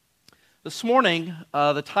This morning,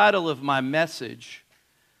 the title of my message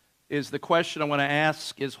is the question I want to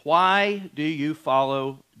ask is, why do you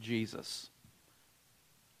follow Jesus?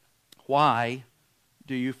 Why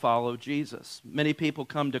do you follow Jesus? Many people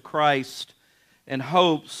come to Christ in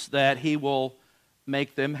hopes that He will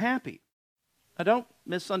make them happy. Now, don't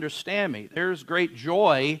misunderstand me. There's great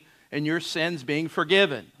joy in your sins being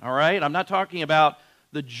forgiven, all right? I'm not talking about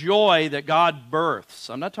the joy that God births.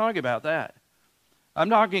 I'm not talking about that. I'm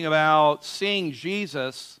talking about seeing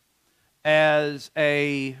Jesus as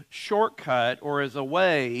a shortcut or as a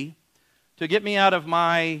way to get me out of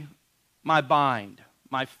my bind,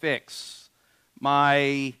 my fix,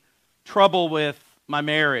 my trouble with my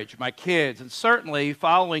marriage, my kids. And certainly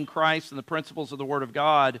following Christ and the principles of the Word of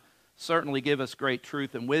God certainly give us great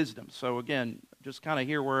truth and wisdom. So again, just kind of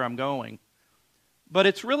hear where I'm going. But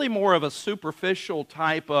it's really more of a superficial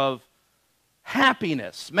type of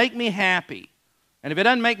happiness. Make me happy. And if it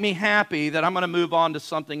doesn't make me happy, then I'm going to move on to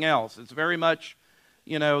something else. It's very much,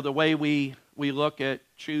 the way we look at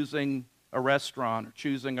choosing a restaurant or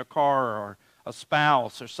choosing a car or a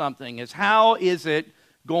spouse or something is, how is it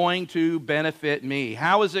going to benefit me?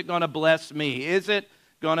 How is it going to bless me? Is it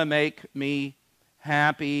going to make me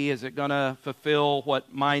happy? Is it going to fulfill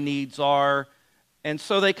what my needs are? And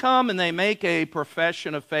so they come and they make a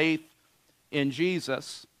profession of faith in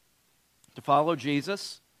Jesus, to follow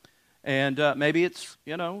Jesus. And maybe it's,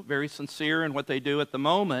 very sincere in what they do at the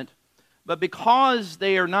moment. But because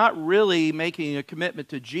they are not really making a commitment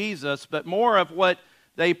to Jesus, but more of what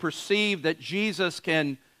they perceive that Jesus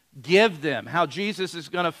can give them, how Jesus is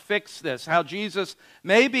going to fix this, how Jesus,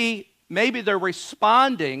 maybe they're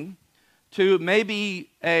responding to maybe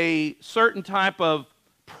a certain type of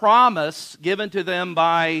promise given to them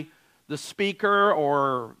by the speaker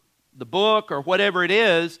or the book or whatever it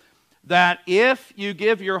is, that if you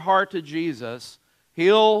give your heart to Jesus,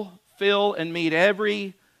 He'll fill and meet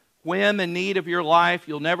every whim and need of your life.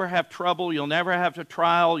 You'll never have trouble. You'll never have a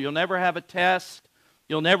trial. You'll never have a test.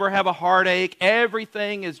 You'll never have a heartache.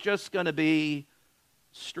 Everything is just going to be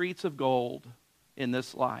streets of gold in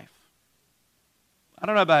this life. I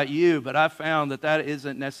don't know about you, but I've found that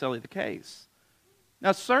isn't necessarily the case.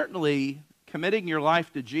 Now, certainly, committing your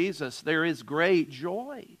life to Jesus, there is great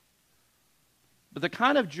joy. But the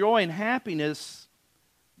kind of joy and happiness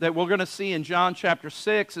that we're going to see in John chapter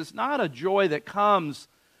 6 is not a joy that comes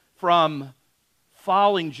from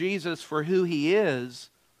following Jesus for who He is,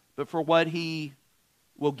 but for what He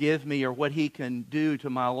will give me or what He can do to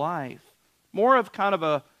my life. More of kind of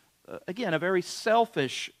a very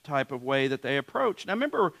selfish type of way that they approach. Now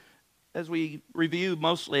remember, as we review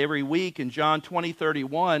mostly every week in John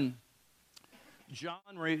 20:31,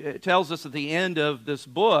 John tells us at the end of this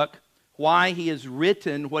book why he has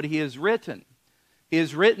written what he has written. He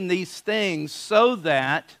has written these things so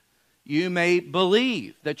that you may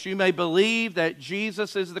believe that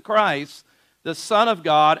Jesus is the Christ, the Son of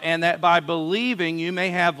God, and that by believing you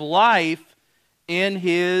may have life in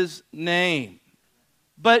His name.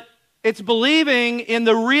 But it's believing in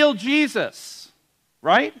the real Jesus,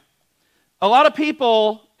 right? A lot of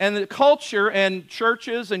people and the culture and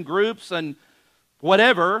churches and groups and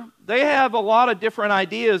whatever, they have a lot of different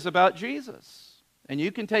ideas about Jesus. And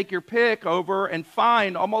you can take your pick over and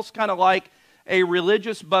find almost kind of like a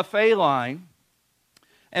religious buffet line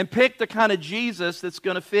and pick the kind of Jesus that's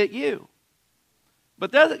going to fit you.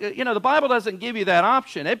 But the Bible doesn't give you that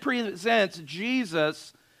option. It presents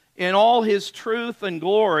Jesus in all His truth and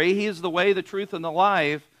glory. He is the way, the truth, and the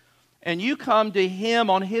life. And you come to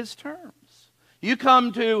Him on His terms. You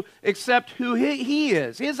come to accept who He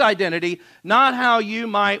is, His identity, not how you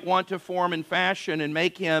might want to form and fashion and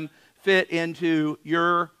make Him fit into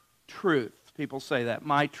your truth. People say that,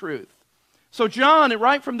 my truth. So John,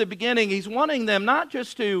 right from the beginning, he's wanting them not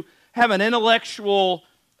just to have an intellectual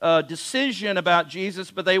decision about Jesus,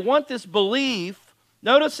 but they want this belief.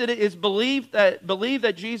 Notice it is believe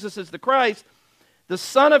that Jesus is the Christ, the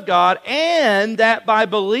Son of God, and that by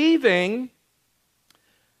believing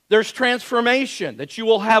there's transformation, that you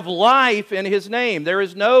will have life in His name. There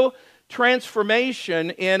is no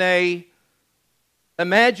transformation in a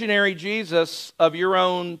imaginary Jesus of your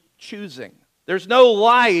own choosing. There's no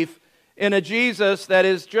life in a Jesus that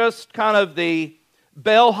is just kind of the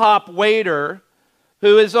bellhop waiter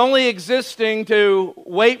who is only existing to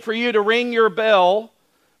wait for you to ring your bell,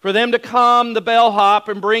 for them to come, the bellhop,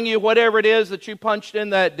 and bring you whatever it is that you punched in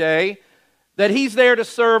that day, that He's there to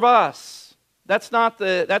serve us. That's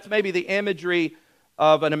maybe the imagery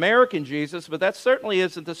of an American Jesus, but that certainly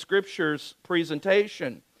isn't the Scripture's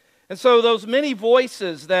presentation. And so those many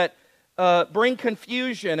voices that bring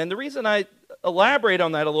confusion, and the reason I elaborate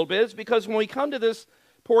on that a little bit is because when we come to this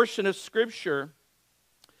portion of Scripture,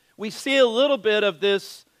 we see a little bit of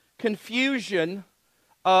this confusion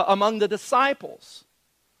among the disciples.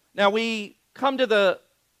 Now, we come to the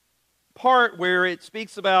part where it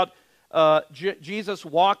speaks about Jesus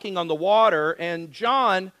walking on the water, and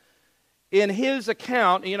John, in his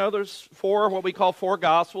account, there's what we call four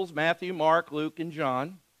Gospels: Matthew, Mark, Luke, and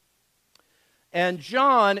John. And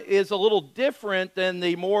John is a little different than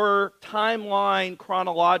the more timeline,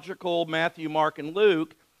 chronological Matthew, Mark, and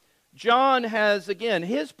Luke. John has, again,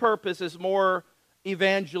 his purpose is more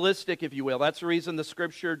evangelistic, if you will. That's the reason the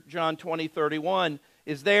Scripture, John 20:31,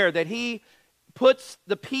 is there, that he puts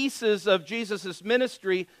the pieces of Jesus'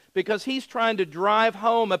 ministry because he's trying to drive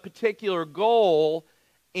home a particular goal,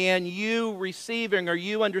 and you receiving or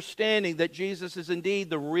you understanding that Jesus is indeed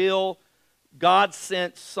the real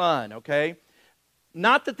God-sent Son, okay?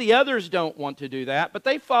 Not that the others don't want to do that, but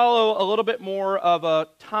they follow a little bit more of a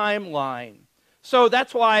timeline. So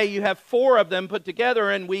that's why you have four of them put together,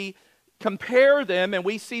 and we compare them, and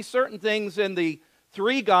we see certain things in the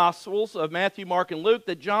three Gospels of Matthew, Mark, and Luke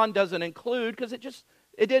that John doesn't include because it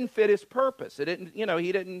didn't fit his purpose. It didn't,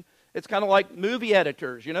 he didn't. It's kind of like movie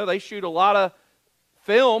editors. They shoot a lot of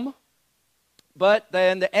film, but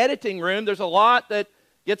then the editing room, there's a lot that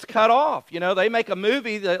gets cut off. They make a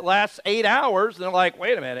movie that lasts 8 hours, and they're like,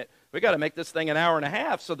 wait a minute, we got to make this thing an hour and a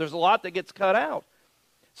half. So there's a lot that gets cut out.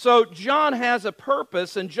 So John has a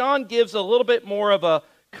purpose, and John gives a little bit more of a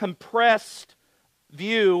compressed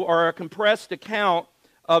view or a compressed account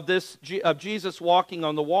of Jesus walking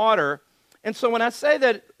on the water. And so when I say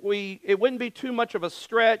that it wouldn't be too much of a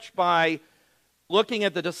stretch by looking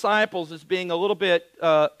at the disciples as being a little bit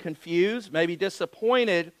confused, maybe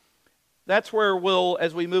disappointed, that's where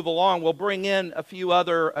as we move along, we'll bring in a few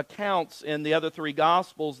other accounts in the other three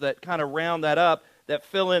Gospels that kind of round that up, that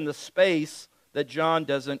fill in the space that John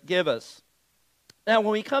doesn't give us. Now,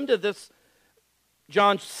 when we come to this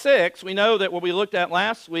John 6, we know that what we looked at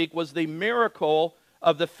last week was the miracle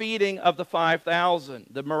of the feeding of the 5,000,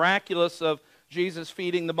 the miraculous of Jesus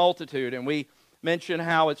feeding the multitude. And we mentioned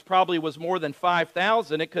how it probably was more than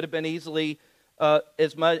 5,000. It could have been easily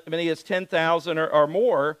as many as 10,000 or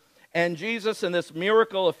more. And Jesus, in this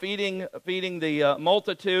miracle of feeding the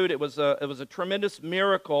multitude, it was a tremendous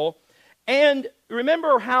miracle. And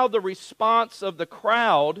remember how the response of the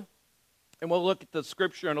crowd, and we'll look at the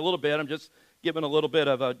Scripture in a little bit. I'm just giving a little bit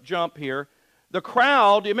of a jump here. The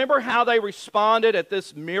crowd, do you remember how they responded at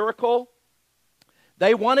this miracle?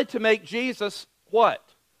 They wanted to make Jesus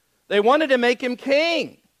what? They wanted to make him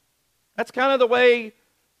king. That's kind of the way,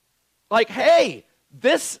 like, hey,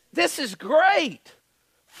 this is great.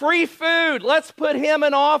 Free food. Let's put him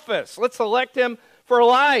in office. Let's elect him for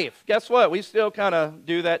life. Guess what? We still kind of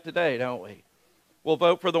do that today, don't we? We'll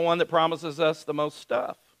vote for the one that promises us the most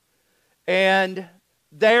stuff. And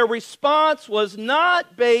their response was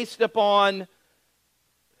not based upon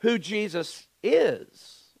who Jesus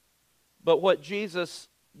is, but what Jesus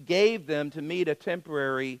gave them to meet a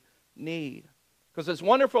temporary need. Because as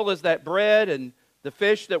wonderful as that bread and the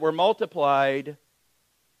fish that were multiplied,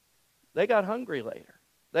 they got hungry later.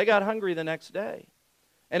 They got hungry the next day.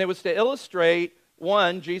 And it was to illustrate,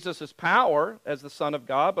 one, Jesus' power as the Son of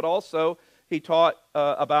God, but also he taught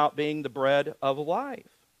about being the bread of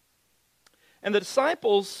life. And the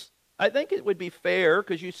disciples, I think it would be fair,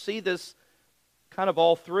 because you see this kind of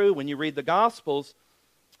all through when you read the Gospels,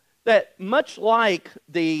 that much like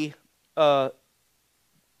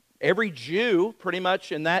every Jew pretty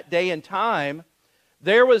much in that day and time,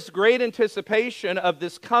 there was great anticipation of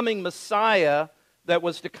this coming Messiah that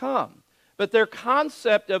was to come. But their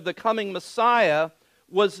concept of the coming Messiah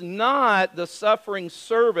was not the suffering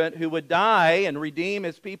servant who would die and redeem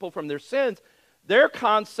his people from their sins. Their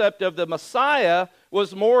concept of the Messiah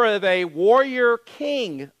was more of a warrior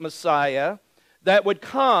king Messiah that would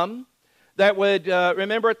come, that would,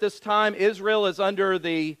 remember at this time, Israel is under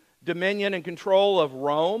the dominion and control of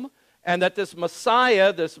Rome, and that this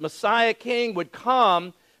Messiah king would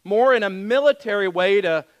come more in a military way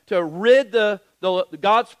to rid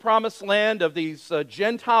God's promised land of these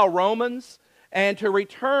Gentile Romans and to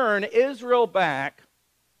return Israel back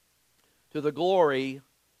to the glory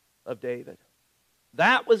of David.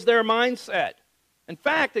 That was their mindset. In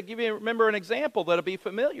fact, to remember an example that'll be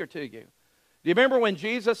familiar to you. Do you remember when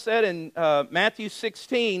Jesus said in Matthew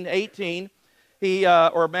 16:18,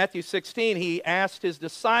 or Matthew 16, he asked his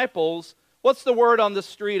disciples, what's the word on the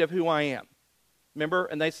street of who I am? Remember?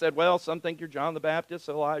 And they said, well, some think you're John the Baptist,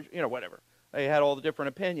 Elijah, whatever. They had all the different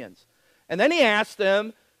opinions. And then he asked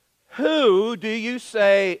them, who do you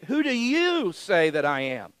say that I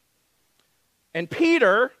am? And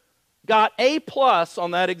Peter got A+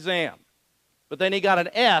 on that exam. But then he got an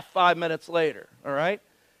F 5 minutes later, all right?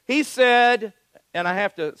 He said, and I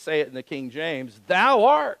have to say it in the King James, thou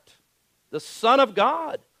art the Son of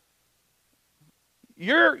God.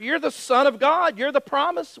 You're the Son of God. You're the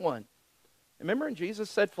promised one. Remember, and Jesus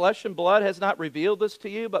said, flesh and blood has not revealed this to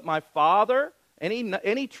you, but my Father.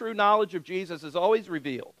 Any true knowledge of Jesus is always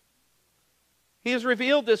revealed. He has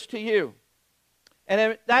revealed this to you. And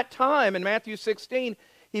at that time, in Matthew 16,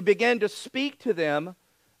 he began to speak to them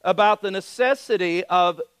about the necessity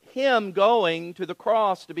of him going to the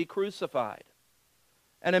cross to be crucified.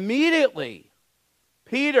 And immediately,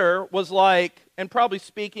 Peter was like, and probably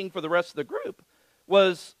speaking for the rest of the group,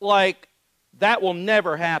 was like, that will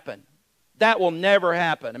never happen. That will never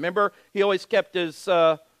happen. Remember, he always kept his,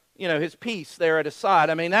 his peace there at his side.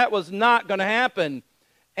 I mean, that was not going to happen.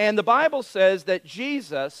 And the Bible says that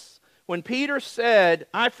Jesus, when Peter said,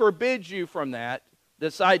 I forbid you from that,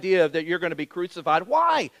 this idea of that you're going to be crucified.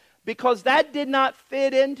 Why? Because that did not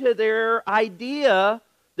fit into their idea,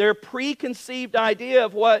 their preconceived idea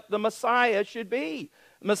of what the Messiah should be.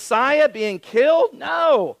 Messiah being killed?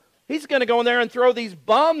 No. He's going to go in there and throw these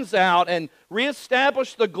bums out and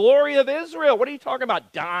reestablish the glory of Israel. What are you talking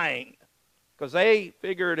about, dying? Because they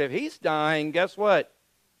figured if he's dying, guess what?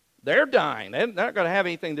 They're dying. They're not going to have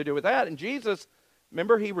anything to do with that. And Jesus,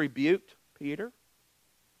 remember, he rebuked Peter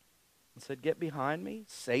and said, get behind me,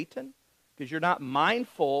 Satan, because you're not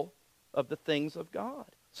mindful of the things of God.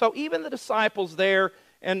 So even the disciples there,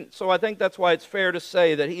 and so I think that's why it's fair to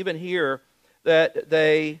say that even here, that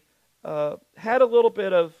they had a little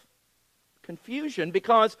bit of confusion,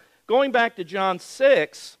 because going back to John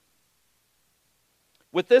 6,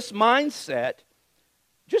 with this mindset,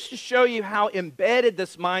 just to show you how embedded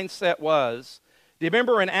this mindset was, do you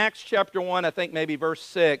remember in Acts chapter 1, I think maybe verse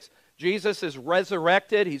 6, Jesus is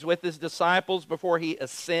resurrected. He's with his disciples before he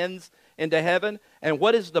ascends into heaven. And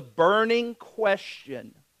what is the burning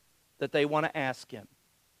question that they want to ask him?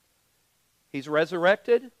 He's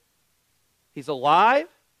resurrected. He's alive.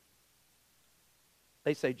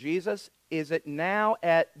 They say, Jesus, is it now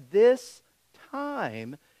at this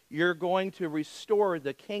time you're going to restore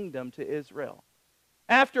the kingdom to Israel?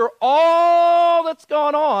 After all that's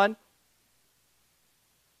gone on,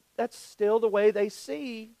 that's still the way they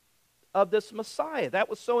see of this Messiah. That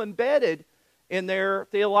was so embedded in their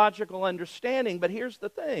theological understanding. But here's the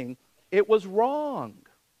thing. It was wrong.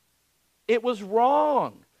 It was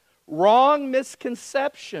wrong. Wrong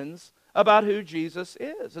misconceptions about who Jesus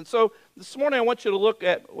is. And so this morning I want you to look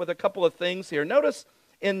at with a couple of things here. Notice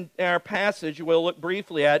in our passage, we'll look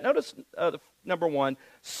briefly at, notice number one,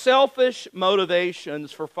 selfish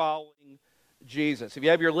motivations for following Jesus. If you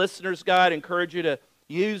have your listener's guide, I encourage you to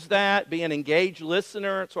use that, be an engaged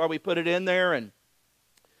listener. That's why we put it in there. And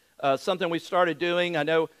something we started doing, I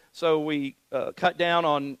know, so we cut down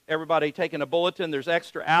on everybody taking a bulletin. There's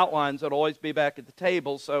extra outlines that will always be back at the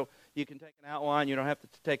table, so you can take an outline. You don't have to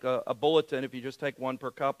take a bulletin if you just take one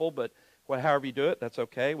per couple, but however you do it, that's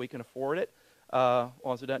okay. We can afford it. As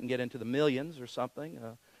long as it doesn't get into the millions or something,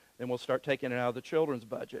 then we'll start taking it out of the children's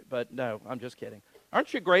budget. But no, I'm just kidding.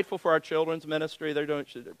 Aren't you grateful for our children's ministry?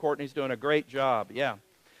 Courtney's doing a great job, yeah.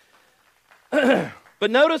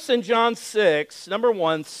 But notice in John 6, number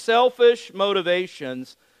one, selfish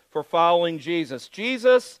motivations for following Jesus.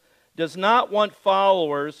 Jesus does not want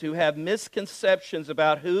followers who have misconceptions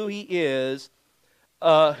about who he is,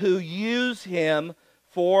 who use him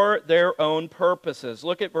for their own purposes.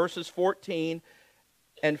 Look at verses 14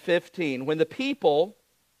 and 15. When the people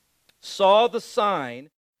saw the sign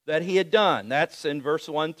that he had done, that's in verse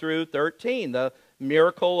 1 through 13, the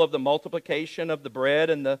miracle of the multiplication of the bread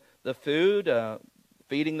and the food,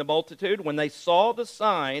 feeding the multitude. When they saw the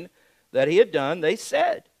sign that he had done, they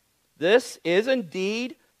said, this is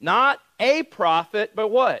indeed not a prophet, but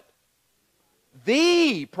what?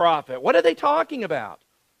 The prophet. What are they talking about?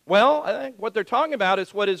 Well, I think what they're talking about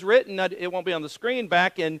is what is written. It won't be on the screen.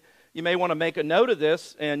 Back in, you may want to make a note of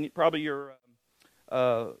this, and probably your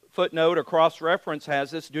footnote or cross-reference has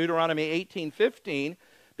this, Deuteronomy 18:15,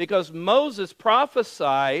 because Moses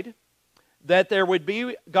prophesied that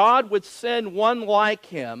God would send one like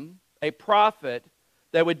him, a prophet,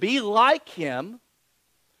 that would be like him,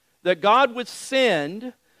 that God would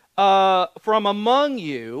send from among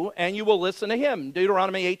you, and you will listen to him.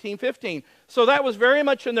 Deuteronomy 18:15. So that was very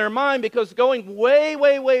much in their mind, because going way,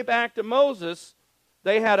 way, way back to Moses,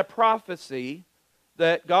 they had a prophecy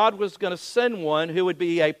that God was going to send one who would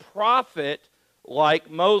be a prophet like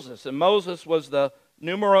Moses. And Moses was the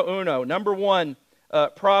numero uno, number one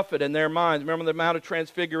prophet in their minds. Remember the Mount of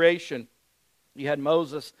Transfiguration? You had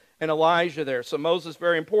Moses and Elijah there. So Moses,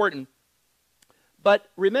 very important. But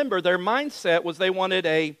remember, their mindset was they wanted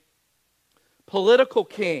a political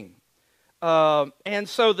king. And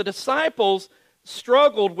so the disciples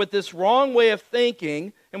struggled with this wrong way of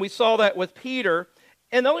thinking, and we saw that with Peter.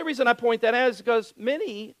 And the only reason I point that out is because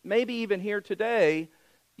many, maybe even here today,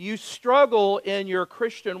 you struggle in your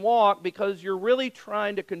Christian walk because you're really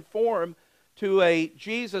trying to conform to a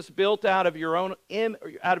Jesus built out of your own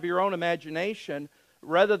imagination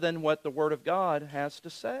rather than what the Word of God has to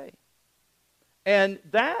say. And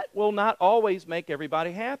that will not always make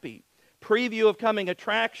everybody happy. Preview of coming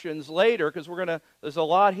attractions later, because there's a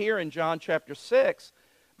lot here in John chapter 6.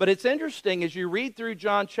 But it's interesting as you read through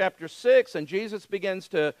John chapter 6 and Jesus begins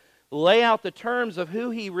to lay out the terms of who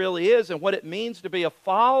he really is and what it means to be a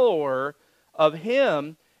follower of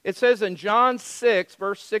him. It says in John 6,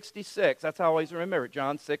 verse 66, that's how I always remember it,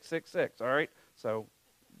 John 6:66, all right? So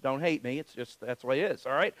don't hate me, it's just, that's the way it is,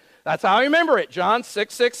 all right? That's how I remember it, John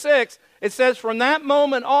 6:66. It says, from that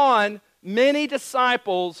moment on, many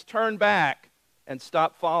disciples turned back and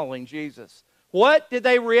stopped following Jesus. What did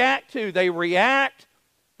they react to? They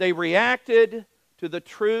reacted to the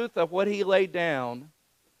truth of what he laid down.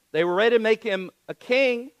 They were ready to make him a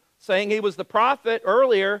king, saying he was the prophet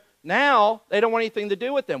earlier. Now, they don't want anything to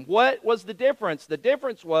do with him. What was the difference? The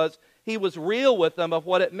difference was he was real with them of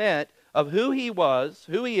what it meant, of who he was,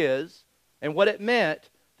 who he is, and what it meant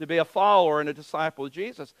to be a follower and a disciple of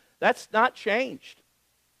Jesus. That's not changed.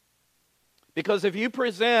 Because if you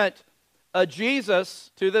present a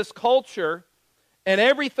Jesus to this culture, and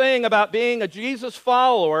everything about being a Jesus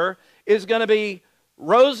follower is going to be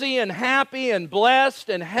rosy and happy and blessed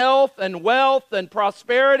and health and wealth and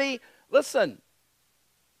prosperity, listen,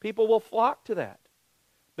 people will flock to that.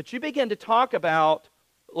 But you begin to talk about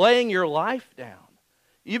laying your life down.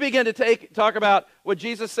 You begin to talk about what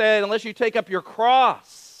Jesus said, unless you take up your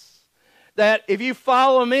cross, that if you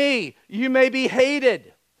follow me, you may be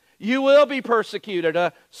hated. You will be persecuted.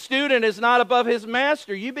 A student is not above his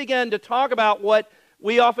master. You begin to talk about what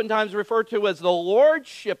we oftentimes refer to as the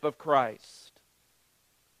lordship of Christ.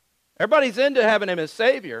 Everybody's into having him as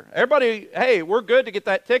Savior. Everybody, hey, we're good to get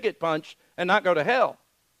that ticket punched and not go to hell.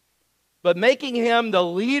 But making him the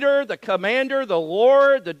leader, the commander, the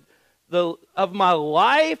Lord, of my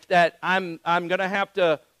life, that I'm going to have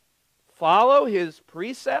to follow his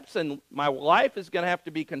precepts, and my life is going to have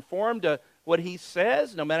to be conformed to what he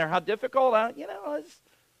says, no matter how difficult. I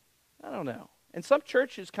don't know. And some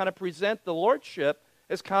churches kind of present the lordship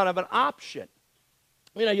as kind of an option.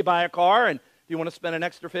 You know, you buy a car, and if you want to spend an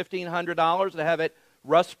extra $1,500 to have it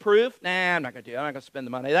rust-proof, I'm not going to do it. I'm not going to spend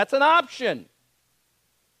the money. That's an option.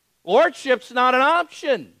 Lordship's not an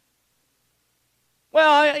option. Well,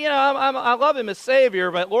 I love him as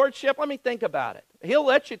Savior, but lordship, let me think about it. He'll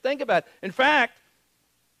let you think about it. In fact,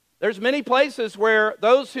 there's many places where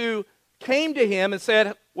those who came to him and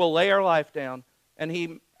said, we'll lay our life down, and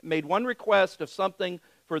he made one request of something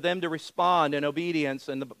for them to respond in obedience,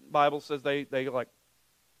 and the Bible says they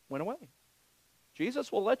went away.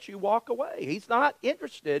 Jesus will let you walk away. He's not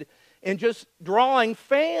interested in just drawing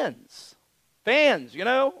fans. Fans,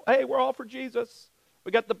 hey, we're all for Jesus.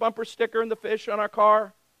 We got the bumper sticker and the fish on our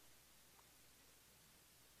car.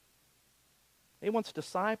 He wants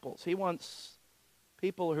disciples. He wants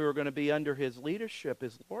people who are going to be under his leadership,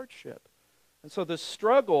 his lordship. And so the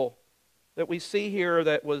struggle that we see here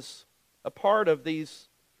that was a part of these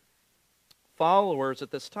followers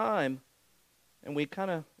at this time, and we kind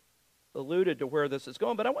of alluded to where this is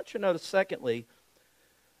going, but I want you to notice, secondly,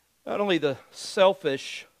 not only the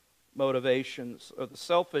selfish motivations, or the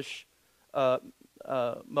selfish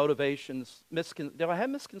motivations, do I have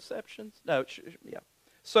misconceptions? No, yeah.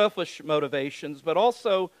 Selfish motivations, but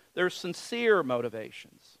also there's sincere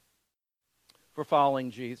motivations for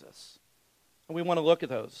following Jesus. And we want to look at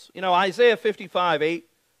those. Isaiah 55, 8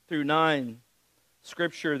 through 9,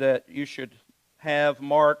 scripture that you should have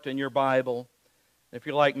marked in your Bible. If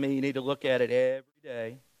you're like me, you need to look at it every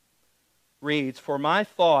day. Reads, for my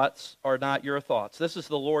thoughts are not your thoughts. This is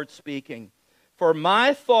the Lord speaking. For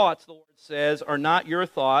my thoughts, the Lord says, are not your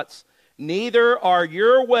thoughts. Neither are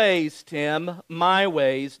your ways, Tim, my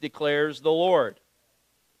ways, declares the Lord.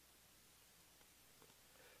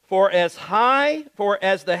 For as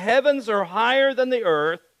the heavens are higher than the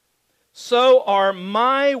earth, so are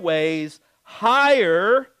my ways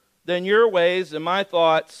higher than your ways, and my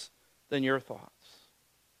thoughts than your thoughts.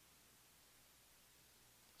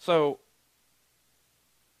 So,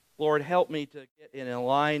 Lord, help me to get in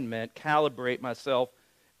alignment, calibrate myself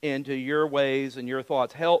into your ways and your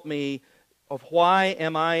thoughts. Help me of why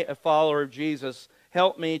am I a follower of Jesus.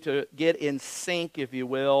 Help me to get in sync, if you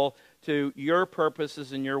will, to your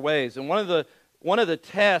purposes and your ways. And one of the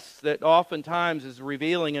tests that oftentimes is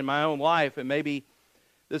revealing in my own life, and maybe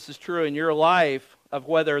this is true in your life, of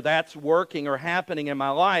whether that's working or happening in my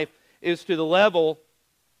life, is to the level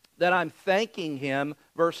that I'm thanking Him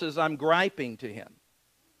versus I'm griping to Him.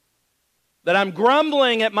 That I'm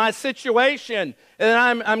grumbling at my situation,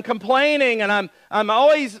 and I'm complaining, and I'm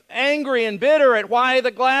always angry and bitter at why the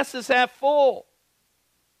glass is half full,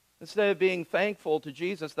 instead of being thankful to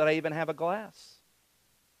Jesus that I even have a glass.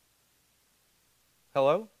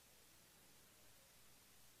 Hello?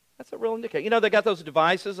 That's a real indicator. You know, they got those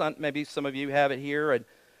devices, maybe some of you have it here, and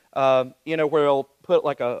where it'll put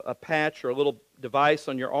like a patch or a little device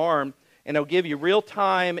on your arm, and it'll give you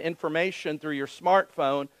real-time information through your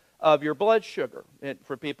smartphone of your blood sugar.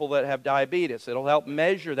 For people that have diabetes, it'll help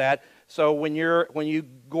measure that. So when you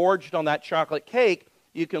gorged on that chocolate cake,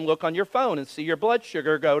 you can look on your phone and see your blood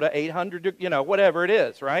sugar go to 800, whatever it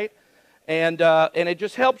is, right? And it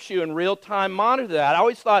just helps you in real time monitor that. I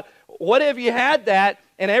always thought, what if you had that,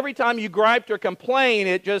 and every time you griped or complained,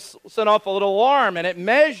 it just sent off a little alarm, and it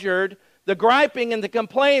measured the griping and the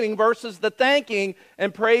complaining versus the thanking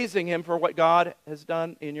and praising Him for what God has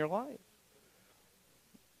done in your life.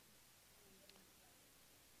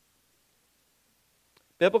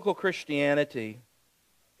 Biblical Christianity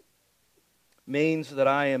means that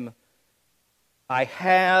I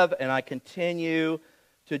have and I continue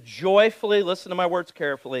to joyfully, listen to my words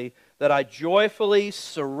carefully, that I joyfully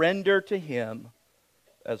surrender to Him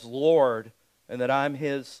as Lord and that I'm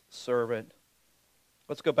His servant.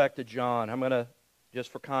 Let's go back to John. I'm going to,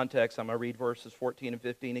 just for context, I'm going to read verses 14 and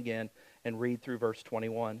 15 again and read through verse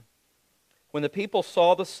 21. When the people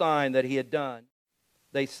saw the sign that He had done,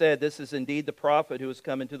 they said, "This is indeed the prophet who has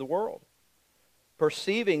come into the world."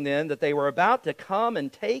 Perceiving then that they were about to come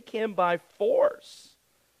and take Him by force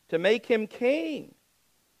to make Him king,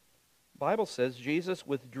 the Bible says Jesus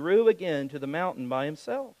withdrew again to the mountain by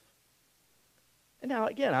Himself. And now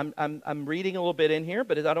again, I'm reading a little bit in here,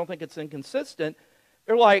 but I don't think it's inconsistent.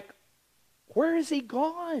 They're like, where is He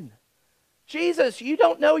gone? Jesus, you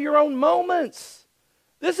don't know your own moments.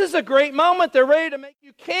 This is a great moment. They're ready to make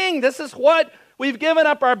you king. This is what we've given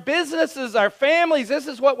up, our businesses, our families. This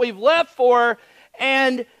is what we've left for.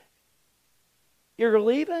 And you're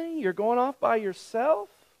leaving? You're going off by yourself?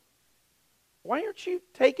 Why aren't you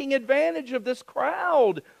taking advantage of this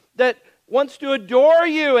crowd that wants to adore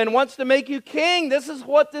you and wants to make you king? This is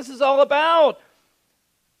what this is all about.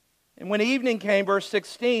 And when evening came, verse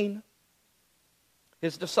 16,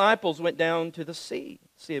 His disciples went down to the Sea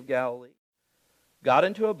of Galilee, got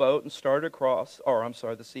into a boat and started across,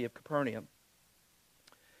 the Sea of Capernaum.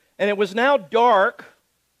 And it was now dark.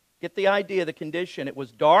 Get the idea, the condition. It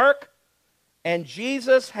was dark, and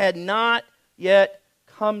Jesus had not yet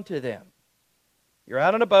come to them. You're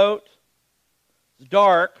out on a boat. It's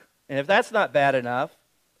dark, and if that's not bad enough,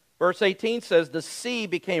 verse 18 says, the sea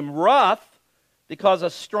became rough because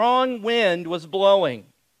a strong wind was blowing.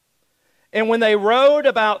 And when they rowed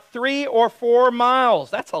about 3 or 4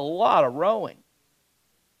 miles, that's a lot of rowing.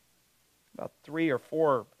 About 3 or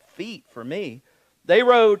 4 feet for me. They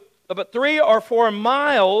rowed about 3 or 4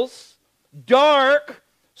 miles, dark,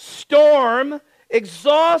 storm,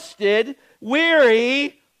 exhausted,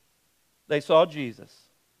 weary. They saw Jesus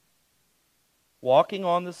walking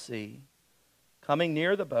on the sea, coming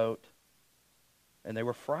near the boat, and they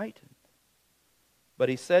were frightened. But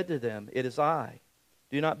He said to them, "It is I.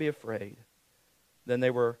 Do not be afraid." Then they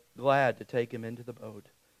were glad to take Him into the boat.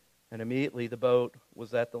 And immediately the boat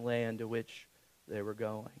was at the land to which they were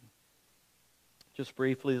going. Just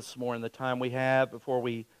briefly this morning, the time we have before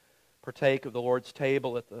we partake of the Lord's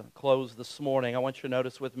table at the close this morning, I want you to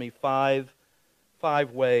notice with me five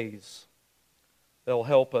ways that will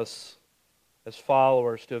help us as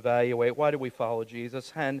followers to evaluate why do we follow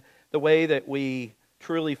Jesus. And the way that we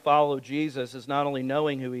truly follow Jesus is not only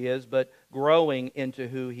knowing who He is, but growing into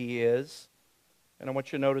who He is. And I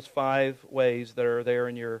want you to notice 5 ways that are there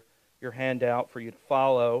in your handout for you to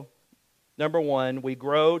follow. Number 1, we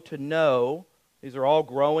grow to know. These are all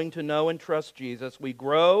growing to know and trust Jesus. We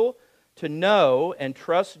grow to know and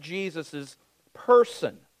trust Jesus'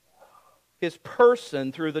 person. His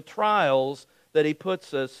person through the trials that He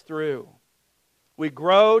puts us through. We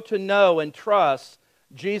grow to know and trust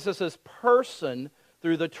Jesus' person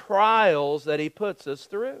through the trials that He puts us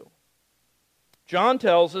through. John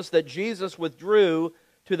tells us that Jesus withdrew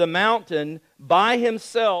to the mountain by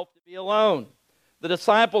Himself to be alone. The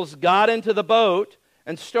disciples got into the boat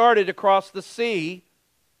and started to cross the sea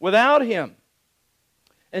without Him.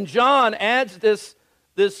 And John adds this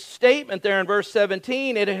statement there in verse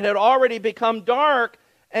 17. It had already become dark,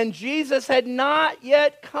 and Jesus had not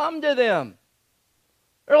yet come to them.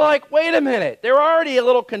 They're like, wait a minute. They're already a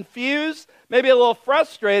little confused, maybe a little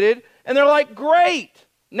frustrated, and they're like, great.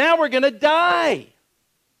 Now we're going to die.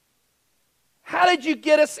 How did you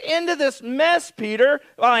get us into this mess, Peter?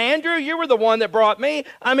 Well, Andrew, you were the one that brought me.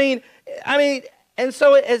 I mean, and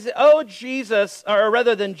so as, oh, Jesus, or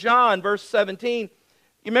rather than John, verse 17,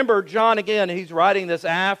 you remember John, again, he's writing this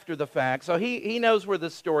after the fact, so he knows where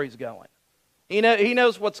this story's going. He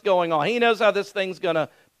knows what's going on. He knows how this thing's going to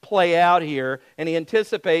play out here, and he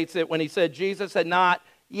anticipates it when he said Jesus had not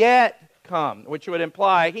yet come, which would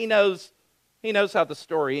imply he knows how the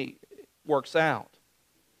story works out.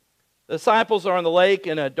 The disciples are on the lake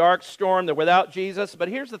in a dark storm. They're without Jesus, but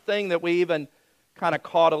here's the thing that we even kind of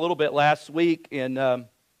caught a little bit last week in the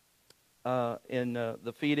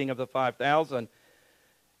feeding of the 5,000.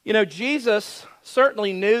 You know, Jesus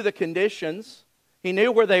certainly knew the conditions. He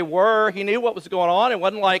knew where they were. He knew what was going on. It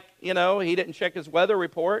wasn't like, he didn't check his weather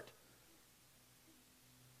report.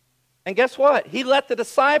 And guess what? He let the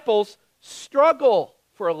disciples struggle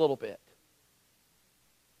for a little bit.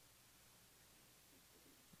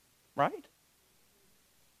 Right?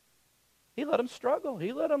 He let them struggle.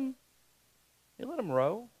 He let them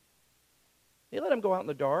row. He let them go out in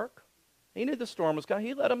the dark. He knew the storm was coming.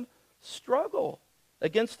 He let them struggle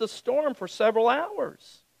against the storm for several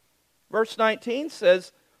hours. Verse 19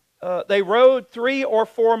 says, they rowed 3 or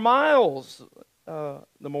 4 miles, in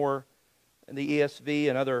the ESV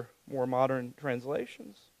and other more modern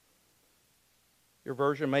translations. Your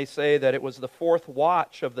version may say that it was the 4th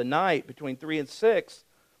watch of the night, between 3 and 6,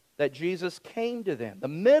 that Jesus came to them. The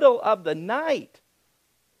middle of the night.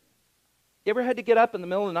 You ever had to get up in the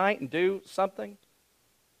middle of the night and do something?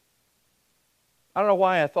 I don't know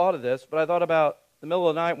why I thought of this, but I thought about the middle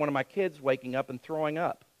of the night, one of my kids waking up and throwing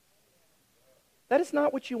up. That is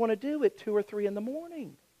not what you want to do at 2 or 3 in the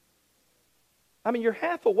morning. I mean, you're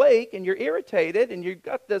half awake and you're irritated and you've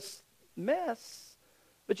got this mess.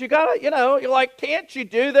 But you got to, you're like, can't you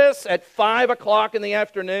do this at 5 o'clock in the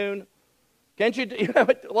afternoon? Can't you,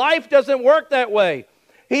 life doesn't work that way.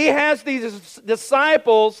 He has these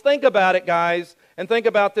disciples, think about it, guys, and think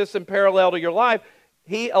about this in parallel to your life.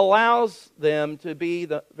 He allows them to be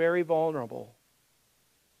very vulnerable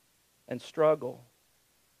and struggle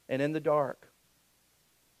and in the dark.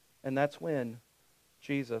 And that's when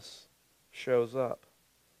Jesus shows up.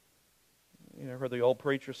 You know, heard the old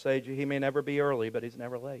preacher say, he may never be early, but he's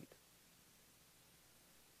never late.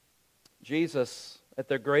 Jesus, at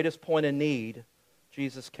their greatest point of need,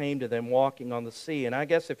 Jesus came to them walking on the sea. And I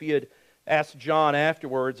guess if you had asked John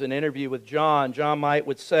afterwards, an interview with John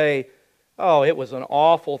would say, oh, it was an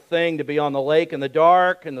awful thing to be on the lake in the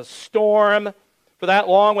dark, in the storm, for that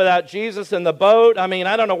long without Jesus in the boat. I mean,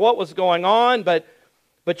 I don't know what was going on, but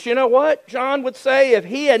you know what? John would say, if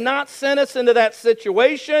he had not sent us into that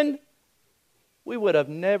situation, we would have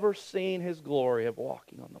never seen his glory of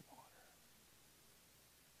walking on the water.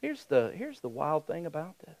 Here's the wild thing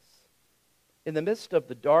about this. In the midst of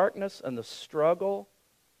the darkness and the struggle,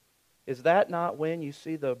 is that not when you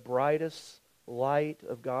see the brightest light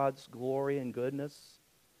of God's glory and goodness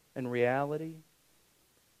and reality?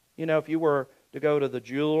 You know, if you were to go to the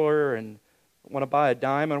jeweler and want to buy a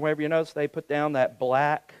diamond or whatever, you notice they put down that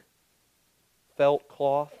black felt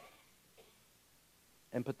cloth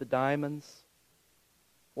and put the diamonds.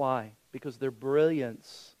 Why? Because their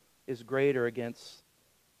brilliance is greater against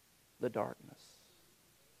the darkness.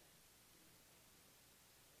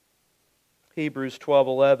 Hebrews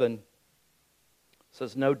 12:11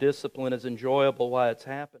 says no discipline is enjoyable while it's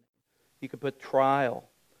happening. You could put trial.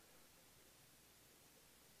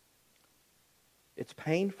 It's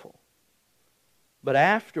painful. But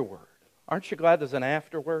afterward, aren't you glad there's an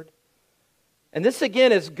afterward? And this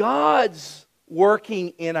again is God's working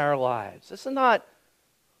in our lives. We're not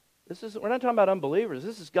talking about unbelievers.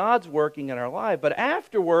 This is God's working in our life. But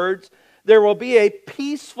afterwards, there will be a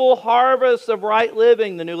peaceful harvest of right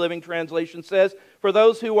living, the New Living Translation says, for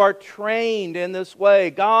those who are trained in this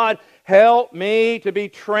way. God, help me to be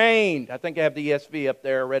trained. I think I have the ESV up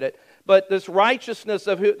there, I read it. But this righteousness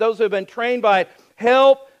of those who have been trained by it,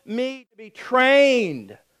 help me to be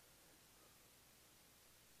trained.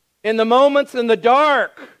 In the moments in the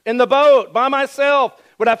dark, in the boat, by myself,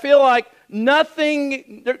 when I feel like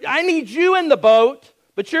nothing, I need you in the boat,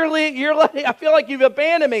 but I feel like you've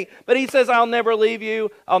abandoned me. But he says, I'll never leave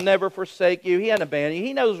you, I'll never forsake you. He hasn't abandoned you.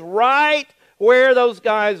 He knows right where those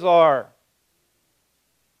guys are.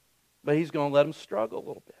 But he's going to let them struggle a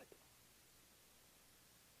little bit.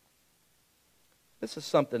 This is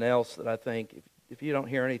something else that I think, if you don't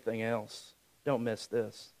hear anything else, don't miss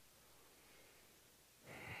this.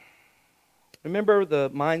 Remember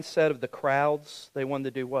the mindset of the crowds? They wanted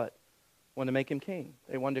to do what? Wanted to make him king.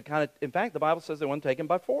 They wanted to in fact, the Bible says they wanted to take him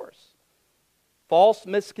by force. False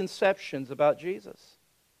misconceptions about Jesus.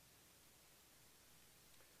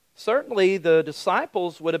 certainly the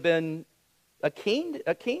disciples would have been keen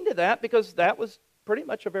to that, because that was pretty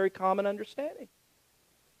much a very common understanding.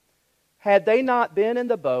 Had they not been in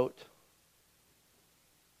the boat,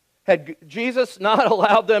 had Jesus not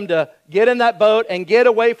allowed them to get in that boat and get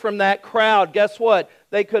away from that crowd, guess what?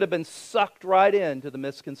 They could have been sucked right into the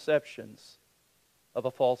misconceptions of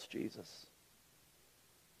a false Jesus.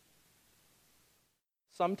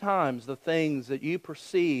 Sometimes the things that you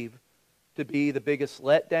perceive to be the biggest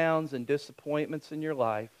letdowns and disappointments in your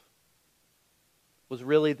life was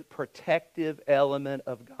really the protective element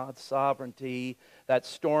of God's sovereignty. That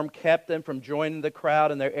storm kept them from joining the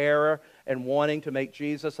crowd in their error and wanting to make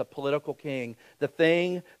Jesus a political king. The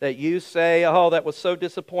thing that you say, oh, that was so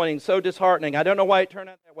disappointing, so disheartening, I don't know why it turned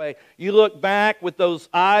out that way. You look back with those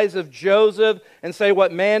eyes of Joseph and say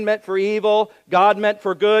what man meant for evil, God meant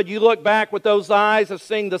for good. You look back with those eyes of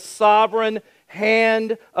seeing the sovereign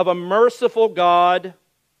hand of a merciful God,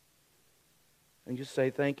 and you say,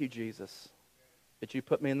 thank you, Jesus, that you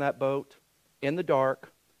put me in that boat, in the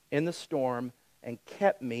dark, in the storm, and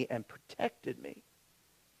kept me and protected me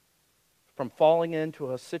from falling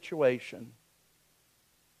into a situation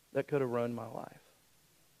that could have ruined my life.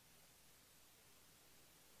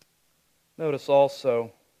 Notice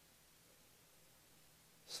also,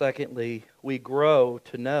 secondly, we grow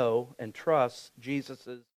to know and trust Jesus'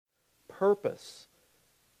 purpose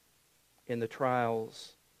in the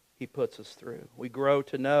trials He puts us through. We grow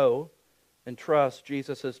to know and trust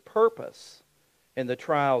Jesus' purpose in the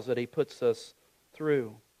trials that He puts us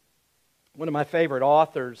through. One of my favorite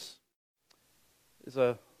authors is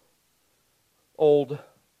an old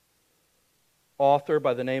author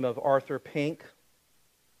by the name of Arthur Pink.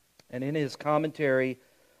 And in his commentary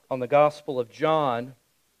on the Gospel of John,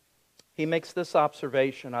 he makes this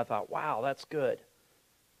observation. I thought, wow, that's good.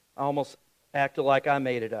 I almost acted like I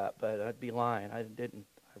made it up, but I'd be lying. I didn't.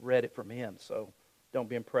 I read it from him, so don't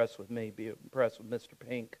be impressed with me. Be impressed with Mr.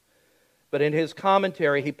 Pink. But in his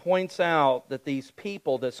commentary, he points out that these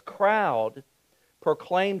people, this crowd,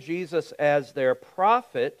 proclaimed Jesus as their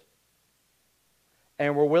prophet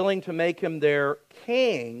and were willing to make Him their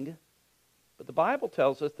king. But the Bible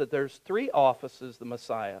tells us that there's three offices the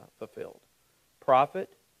Messiah fulfilled: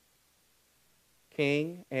 prophet,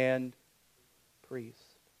 king, and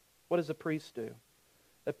priest. What does a priest do?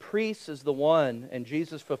 A priest is the one, and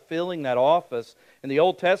Jesus fulfilling that office. In the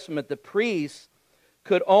Old Testament, the priest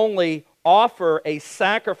could only offer a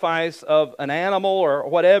sacrifice of an animal or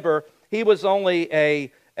whatever. He was only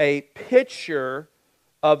a picture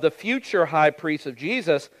of the future high priest of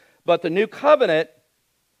Jesus. But the new covenant,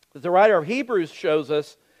 as the writer of Hebrews shows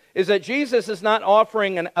us, is that Jesus is not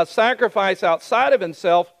offering a sacrifice outside of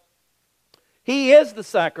Himself. He is the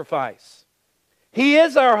sacrifice. He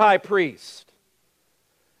is our high priest.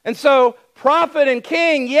 And so, prophet and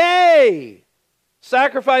king, yay!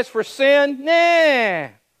 Sacrifice for sin, nah.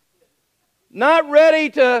 Not ready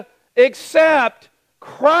to accept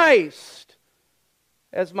Christ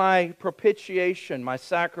as my propitiation, my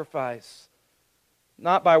sacrifice.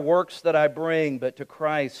 Not by works that I bring, but to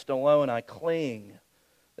Christ alone I cling.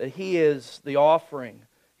 That He is the offering.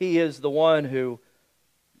 He is the one who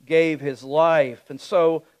gave His life. And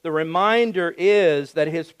so the reminder is that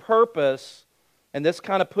His purpose, and this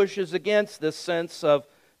kind of pushes against this sense of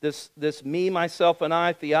this me, myself, and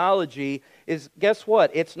I theology, is, guess what?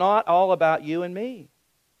 It's not all about you and me.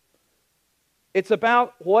 It's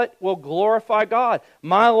about what will glorify God.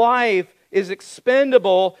 My life is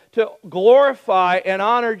expendable to glorify and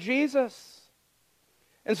honor Jesus.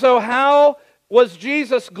 And so how was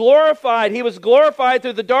Jesus glorified? He was glorified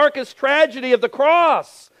through the darkest tragedy of the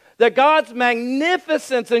cross. That God's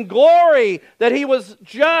magnificence and glory, that He was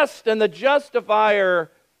just and the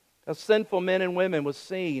justifier of sinful men and women, was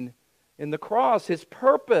seen in the cross. His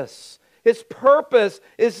purpose is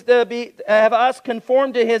to have us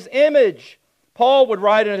conformed to His image. Paul would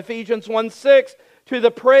write in Ephesians 1:6, to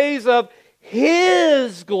the praise of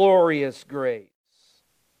His glorious grace.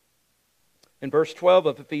 In verse 12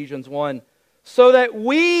 of Ephesians 1, so that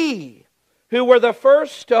we, who were the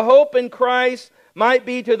first to hope in Christ, might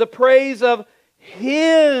be to the praise of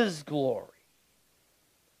His glory.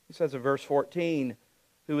 He says in verse 14,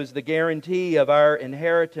 who is the guarantee of our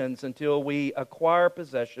inheritance until we acquire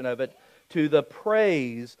possession of it, to the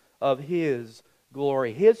praise of His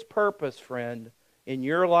glory. His purpose, friend, in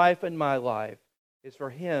your life and my life, is for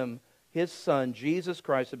Him, His Son, Jesus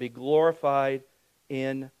Christ, to be glorified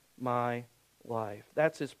in my life.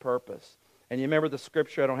 That's His purpose. And you remember the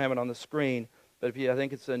scripture, I don't have it on the screen, but I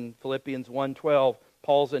think it's in Philippians 1:12.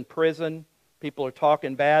 Paul's in prison. People are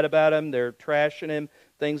talking bad about him. They're trashing him.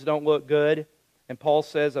 Things don't look good. And Paul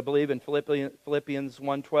says, I believe in Philippians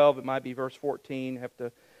 1:12, it might be verse 14,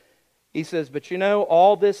 he says, but you know,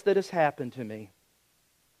 all this that has happened to me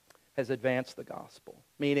has advanced the gospel.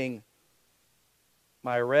 Meaning,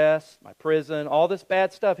 my arrest, my prison, all this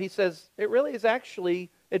bad stuff. He says, it really has actually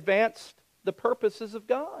advanced the purposes of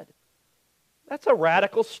God. That's a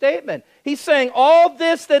radical statement. He's saying, all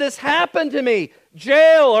this that has happened to me,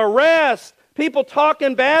 jail, arrest, people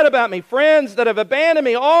talking bad about me, friends that have abandoned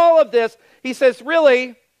me, all of this, he says,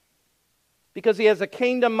 really, because he has a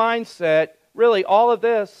kingdom mindset, really, all of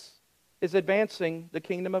this is advancing the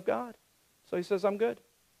kingdom of God. So he says, I'm good.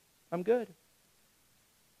 I'm good.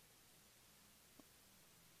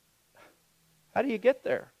 How do you get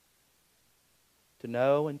there? To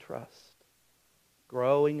know and trust.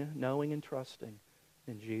 Growing, knowing, and trusting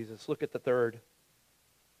in Jesus. Look at the third.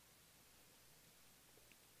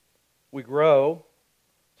 We grow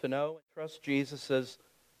to know and trust Jesus'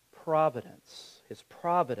 providence, His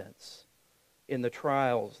providence in the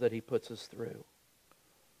trials that He puts us through.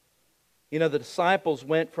 You know, the disciples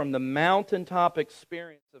went from the mountaintop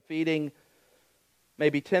experience of feeding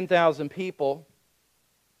maybe 10,000 people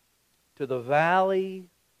to the valley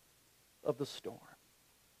of the storm.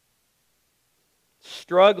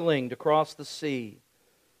 Struggling to cross the sea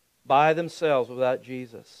by themselves without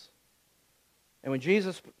Jesus. And when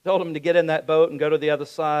Jesus told them to get in that boat and go to the other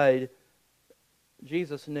side,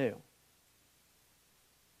 Jesus knew.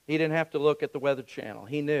 He didn't have to look at the Weather Channel.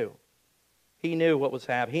 He knew. He knew what was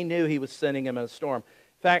happening. He knew He was sending him in a storm.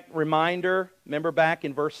 In fact, reminder, remember back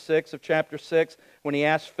in verse 6 of chapter 6, when He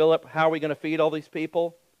asked Philip, how are we going to feed all these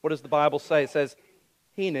people? What does the Bible say? It says,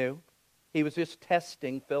 He knew. He was just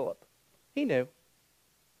testing Philip. He knew.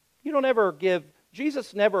 You don't ever give,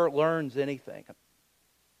 Jesus never learns anything.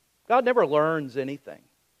 God never learns anything.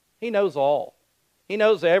 He knows all. He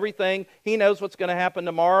knows everything. He knows what's going to happen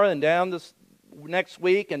tomorrow and down this next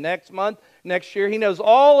week and next month, next year. He knows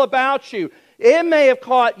all about you. It may have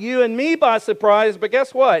caught you and me by surprise, but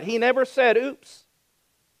guess what? He never said, oops.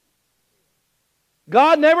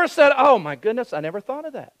 God never said, oh my goodness, I never thought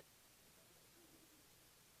of that.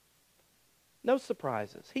 No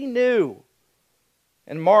surprises. He knew.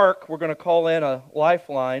 And Mark, we're going to call in a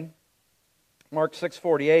lifeline, Mark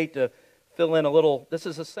 6:48, to fill in a little. This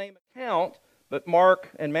is the same account, but Mark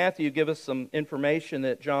and Matthew give us some information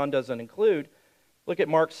that John doesn't include. Look at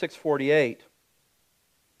Mark 6:48.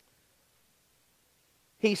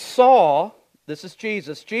 He saw, this is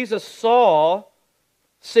Jesus, Jesus saw,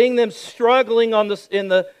 seeing them struggling on this, in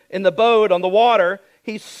the boat, on the water,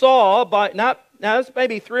 He saw, now it's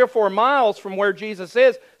maybe 3 or 4 miles from where Jesus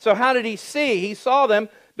is. So how did He see? He saw them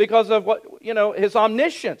because of His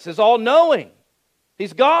omniscience, His all-knowing.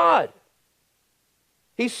 He's God.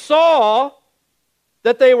 He saw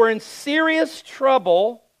that they were in serious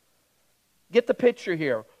trouble. Get the picture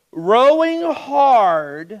here. Rowing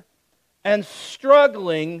hard and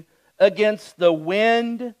struggling against the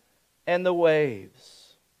wind and the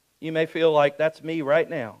waves. You may feel like that's me right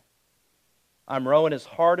now. I'm rowing as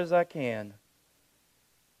hard as I can,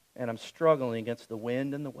 and I'm struggling against the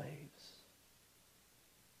wind and the waves.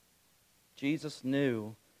 Jesus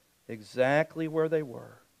knew exactly where they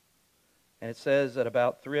were. And it says at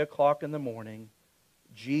about 3 o'clock in the morning,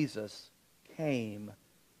 Jesus came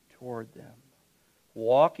toward them,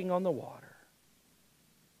 walking on the water.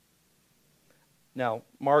 Now,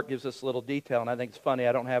 Mark gives us a little detail, and I think it's funny,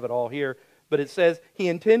 I don't have it all here, but it says He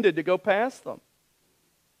intended to go past them.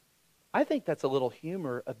 I think that's a little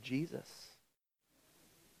humor of Jesus.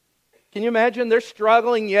 Can you imagine? They're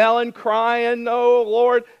struggling, yelling, crying, oh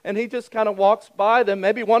Lord, and He just kind of walks by them.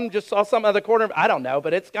 Maybe one just saw something out of the corner. I don't know,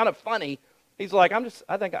 but it's kind of funny. He's like,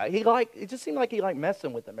 it just seemed like He liked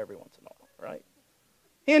messing with them every once in a while, right?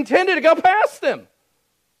 He intended to go past them.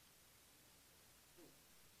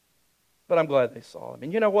 But I'm glad they saw Him.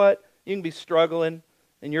 And you know what? You can be struggling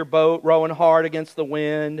in your boat, rowing hard against the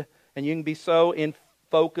wind, and you can be so in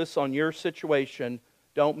focus on your situation,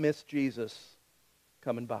 don't miss Jesus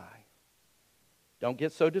coming by. Don't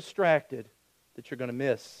get so distracted that you're going to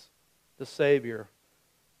miss the Savior.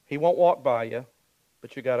 He won't walk by you,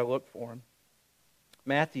 but you got to look for Him.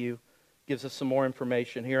 Matthew gives us some more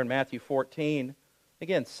information here in Matthew 14.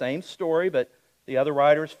 Again, same story, but the other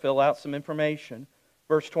writers fill out some information.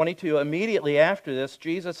 Verse 22, immediately after this,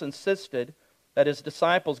 Jesus insisted that His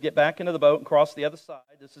disciples get back into the boat and cross the other side.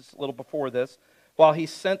 This is a little before this. While He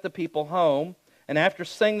sent the people home. And after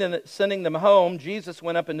sending them home, Jesus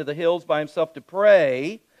went up into the hills by Himself to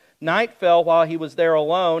pray. Night fell while He was there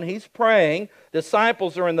alone. He's praying.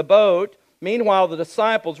 Disciples are in the boat. Meanwhile, the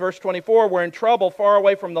disciples, verse 24, were in trouble far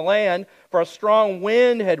away from the land, for a strong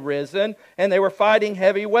wind had risen, and they were fighting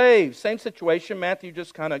heavy waves. Same situation. Matthew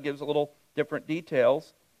just kind of gives a little different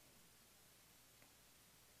details.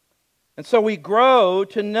 And so we grow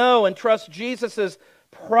to know and trust Jesus'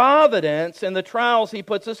 providence in the trials He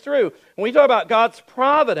puts us through. When we talk about God's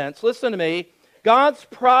providence, listen to me, God's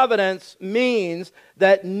providence means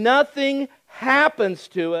that nothing happens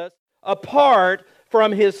to us apart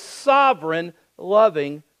from His sovereign,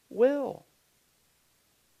 loving will.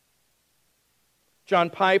 John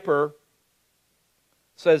Piper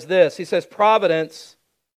says this. He says, providence,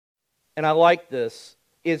 and I like this,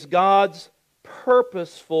 is God's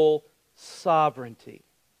purposeful sovereignty.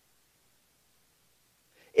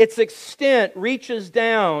 Its extent reaches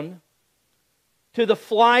down to the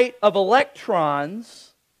flight of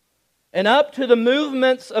electrons and up to the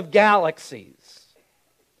movements of galaxies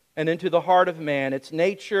and into the heart of man. Its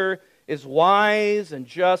nature is wise and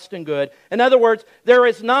just and good. In other words, there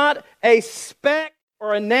is not a speck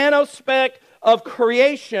or a nanospeck of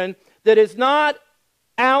creation that is not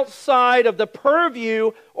outside of the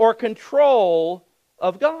purview or control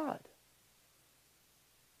of God.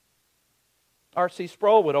 R.C.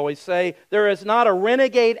 Sproul would always say, there is not a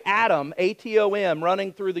renegade atom, atom,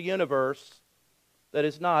 running through the universe that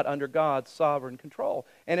is not under God's sovereign control.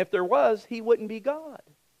 And if there was, He wouldn't be God.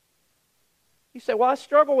 You say, well, I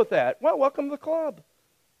struggle with that. Well, welcome to the club.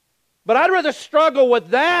 But I'd rather struggle with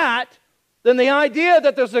that than the idea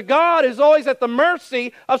that there's a God who's always at the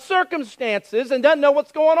mercy of circumstances and doesn't know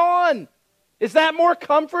what's going on. Is that more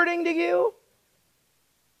comforting to you?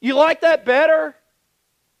 You like that better?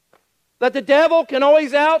 That the devil can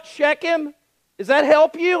always out-check him? Does that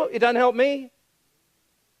help you? It doesn't help me.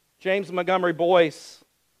 James Montgomery Boyce,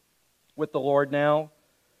 with the Lord now,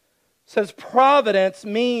 says providence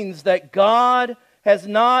means that God has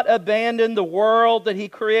not abandoned the world that He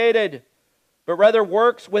created, but rather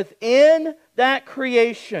works within that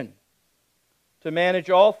creation to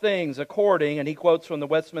manage all things according, and he quotes from the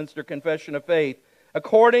Westminster Confession of Faith,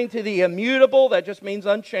 according to the immutable, that just means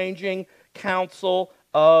unchanging, counsel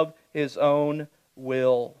of His own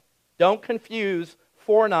will. Don't confuse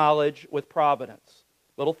foreknowledge with providence.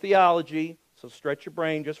 Little theology, so stretch your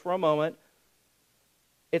brain just for a moment.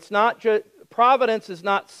 It's not just, providence is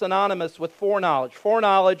not synonymous with foreknowledge.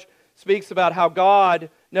 Foreknowledge speaks about how God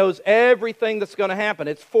knows everything that's going to happen.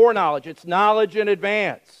 It's foreknowledge. It's knowledge in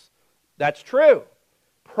advance. That's true.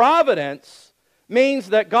 Providence means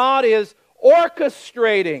that God is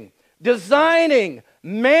orchestrating, designing,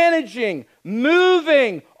 managing,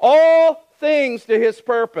 moving all things to His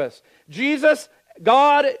purpose. Jesus,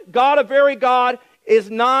 God, a very God, is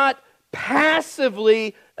not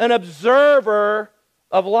passively an observer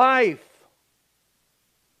of life.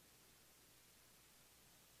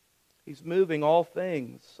 He's moving all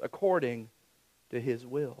things according to His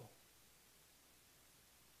will.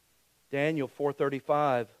 Daniel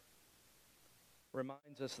 4:35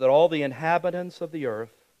 reminds us that all the inhabitants of the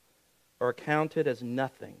earth are counted as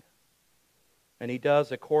nothing, and He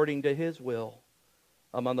does according to His will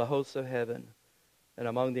among the hosts of heaven and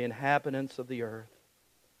among the inhabitants of the earth.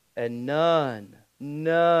 And none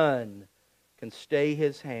can stay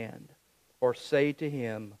His hand or say to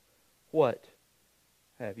Him, what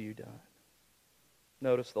have you done?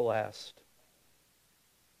 Notice the last.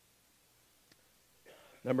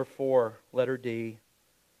 Number 4, letter D.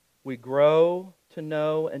 We grow to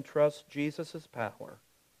know and trust Jesus' power.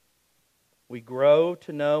 We grow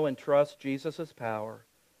to know and trust Jesus' power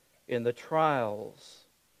in the trials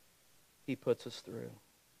He puts us through.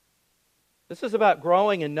 This is about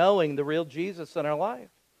growing and knowing the real Jesus in our life.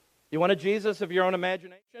 You want a Jesus of your own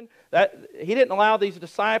imagination? He didn't allow these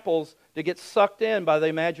disciples to get sucked in by the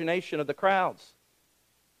imagination of the crowds.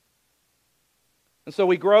 And so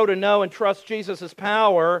we grow to know and trust Jesus'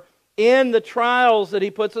 power in the trials that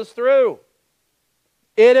He puts us through.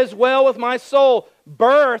 It is well with my soul,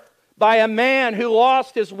 birthed by a man who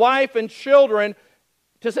lost his wife and children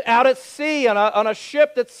out at sea on a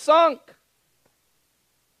ship that sunk.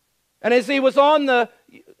 And as he was on the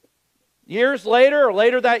years later, or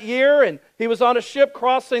later that year, and he was on a ship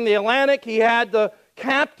crossing the Atlantic, he had the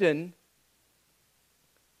captain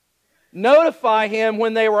notify him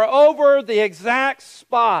when they were over the exact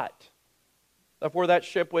spot of where that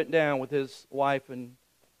ship went down with his wife and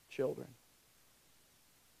children.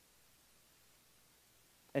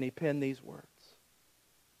 And he penned these words,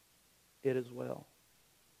 "It is well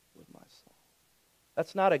with my soul."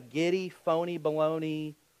 That's not a giddy, phony,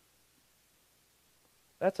 baloney.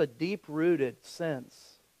 That's a deep-rooted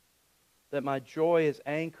sense that my joy is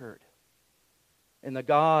anchored in the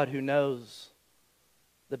God who knows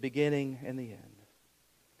the beginning and the end.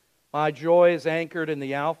 My joy is anchored in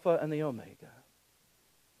the Alpha and the Omega.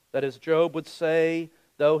 That as Job would say,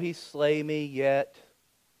 though he slay me, yet,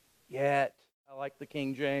 I like the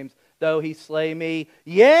King James, though he slay me,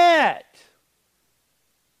 yet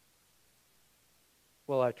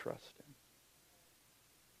will I trust him.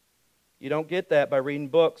 You don't get that by reading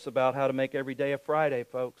books about how to make every day a Friday,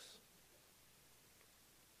 folks.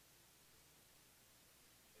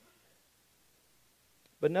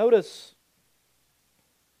 But notice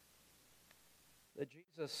that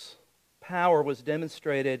Jesus' power was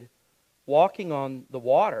demonstrated walking on the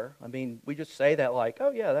water. I mean, we just say that like,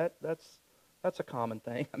 oh yeah, that's a common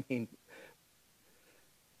thing. I mean,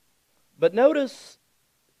 but notice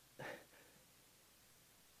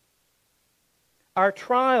our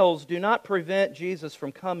trials do not prevent Jesus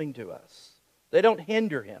from coming to us. They don't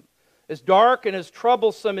hinder him. As dark and as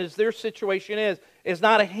troublesome as their situation is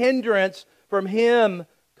not a hindrance from him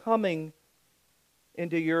coming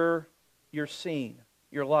into your scene,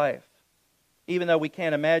 your life, even though we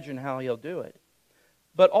can't imagine how he'll do it.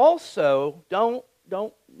 But also, don't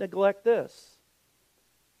neglect this.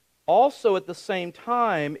 Also, at the same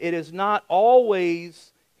time, it is not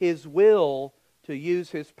always his will to use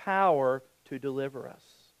his power to deliver us.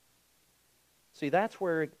 See, that's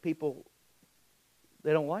where people,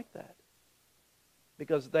 they don't like that.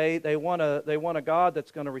 Because they want a God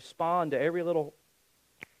that's going to respond to every little,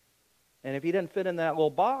 and if he didn't fit in that little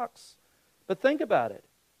box. But think about it.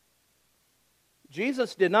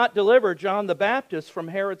 Jesus did not deliver John the Baptist from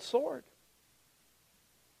Herod's sword.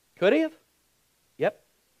 Could he have? Yep.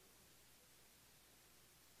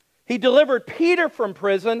 He delivered Peter from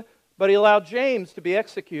prison, but he allowed James to be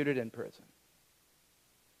executed in prison.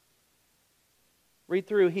 Read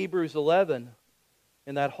through Hebrews 11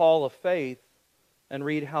 in that hall of faith and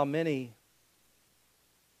read how many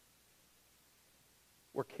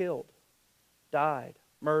were killed, died,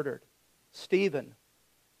 murdered. Stephen,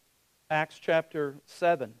 Acts chapter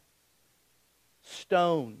 7,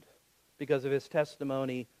 stoned because of his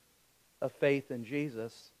testimony of faith in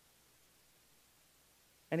Jesus.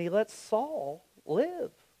 And he lets Saul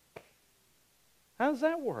live. How does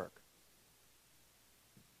that work?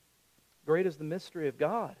 Great is the mystery of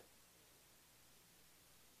God.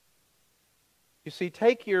 You see,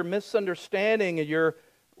 take your misunderstanding and your...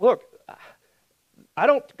 Look, I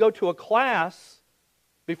don't go to a class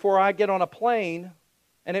before I get on a plane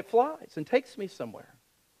and it flies and takes me somewhere.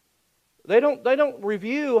 They don't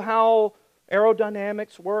review how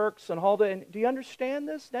aerodynamics works and all that. Do you understand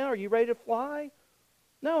this now? Are you ready to fly?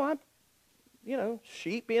 No, I'm,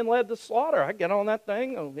 sheep being led to slaughter. I get on that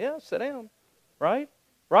thing. Oh, yeah, sit down. Right?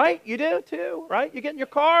 Right? You do too, right? You get in your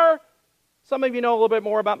car. Some of you know a little bit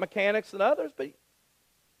more about mechanics than others, but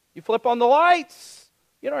you flip on the lights.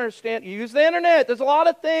 You don't understand. You use the internet. There's a lot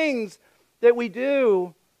of things that we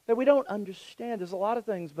do that we don't understand. There's a lot of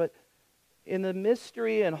things, but in the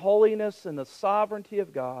mystery and holiness and the sovereignty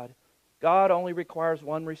of God, God only requires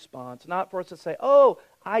one response. Not for us to say, oh,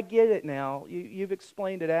 I get it now. You've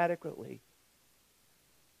explained it adequately.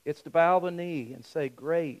 It's to bow the knee and say,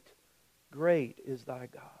 great, great is thy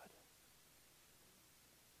God.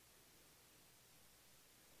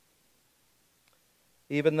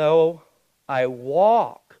 Even though I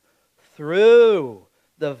walk through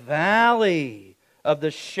the valley of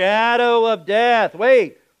the shadow of death.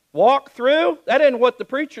 Wait, walk through? That isn't what the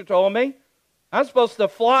preacher told me. I'm supposed to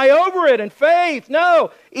fly over it in faith.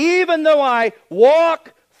 No, even though I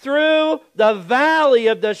walk through the valley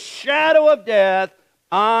of the shadow of death,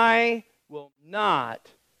 I will not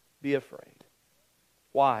be afraid.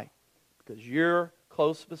 Why? Because you're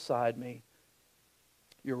close beside me.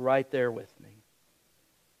 You're right there with me.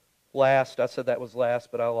 Last, I said that was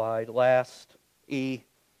last, but I lied. Last, E,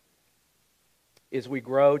 is we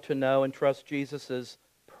grow to know and trust Jesus'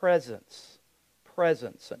 presence.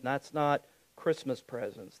 Presence. And that's not Christmas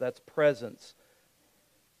presents. That's presence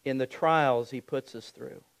in the trials he puts us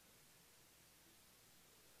through.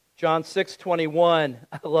 John 6:21,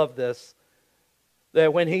 I love this,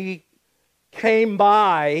 that when he came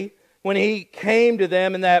by, when he came to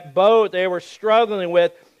them in that boat they were struggling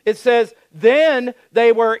with, it says, then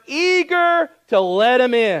they were eager to let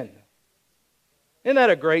him in. Isn't that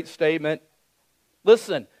a great statement?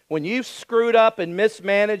 Listen, when you've screwed up and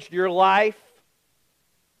mismanaged your life,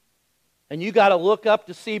 and you got to look up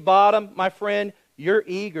to see bottom, my friend, you're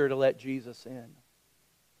eager to let Jesus in.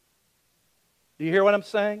 Do you hear what I'm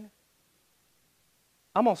saying?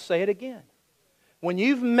 I'm going to say it again. When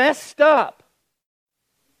you've messed up,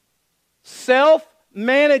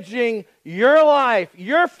 self-managing your life,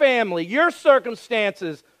 your family, your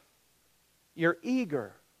circumstances, you're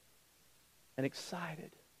eager and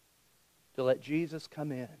excited to let Jesus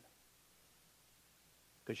come in.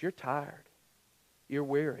 Because you're tired. You're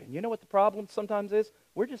weary. And you know what the problem sometimes is?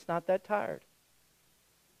 We're just not that tired.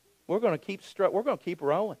 We're going to keep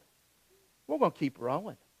rowing. We're going to keep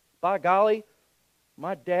rowing. By golly,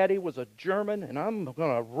 my daddy was a German, and I'm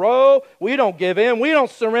going to row. We don't give in. We don't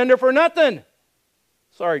surrender for nothing.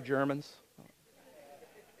 Sorry, Germans.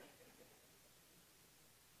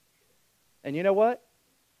 And you know what?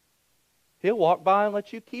 He'll walk by and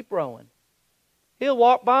let you keep rowing. He'll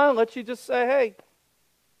walk by and let you just say, hey,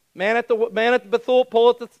 man at the pool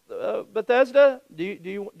at the Bethesda, do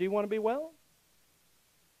you want to be well?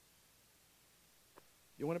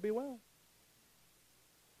 You want to be well?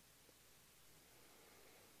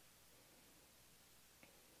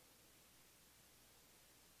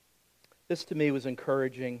 This to me was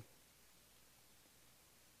encouraging.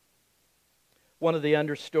 One of the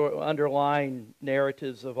underlying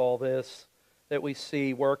narratives of all this that we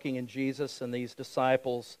see working in Jesus and these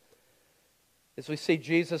disciples is we see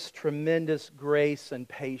Jesus' tremendous grace and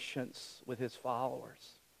patience with His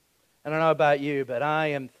followers. I don't know about you, but I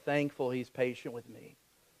am thankful He's patient with me.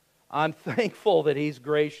 I'm thankful that He's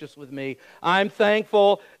gracious with me. I'm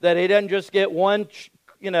thankful that He doesn't just get one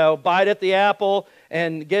bite at the apple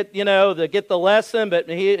and get the lesson, but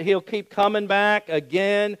He'll keep coming back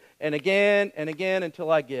again and again and again until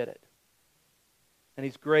I get it. And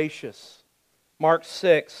He's gracious. Mark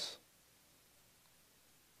 6,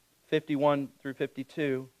 51 through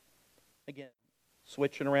 52. Again,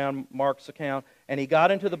 switching around Mark's account. And He got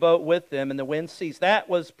into the boat with them, and the wind ceased. That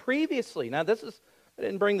was previously. Now, I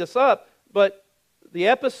didn't bring this up, but the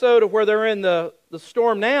episode of where they're in the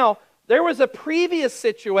storm now, there was a previous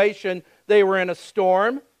situation. They were in a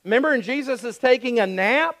storm. Remember, and Jesus is taking a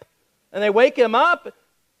nap, and they wake Him up.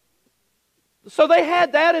 So they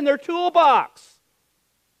had that in their toolbox.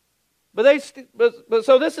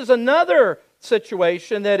 So this is another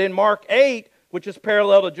situation that in Mark 8, which is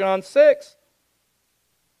parallel to John 6.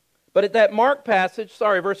 But at that Mark passage,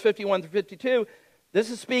 verse 51 through 52, this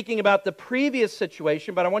is speaking about the previous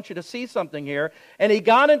situation, but I want you to see something here. And He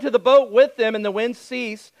got into the boat with them, and the wind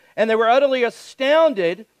ceased, and they were utterly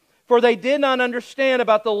astounded, for they did not understand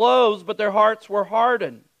about the loaves, but their hearts were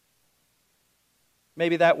hardened.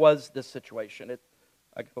 Maybe that was this situation.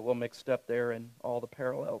 I got a little mixed up there in all the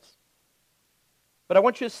parallels. But I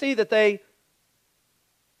want you to see that they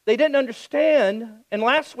didn't understand. And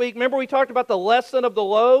last week, remember we talked about the lesson of the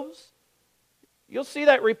loaves? You'll see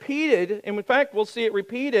that repeated, and in fact, we'll see it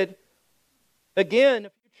repeated again a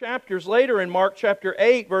few chapters later in Mark chapter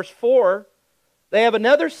 8, verse 4. They have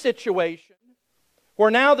another situation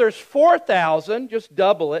where now there's 4,000, just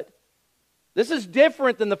double it. This is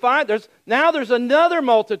different than the 5. Now there's another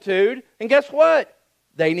multitude, and guess what?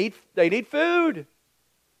 They need food.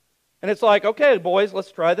 And it's like, okay, boys,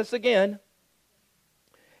 let's try this again.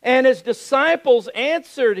 And His disciples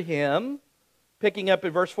answered Him, picking up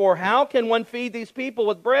in verse 4, how can one feed these people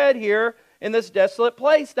with bread here in this desolate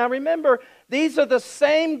place? Now remember, these are the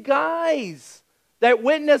same guys that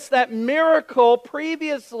witnessed that miracle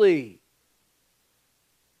previously.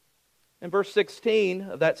 In verse 16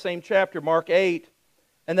 of that same chapter, Mark 8,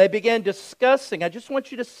 and they began discussing. I just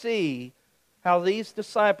want you to see how these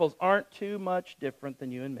disciples aren't too much different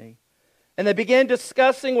than you and me. And they began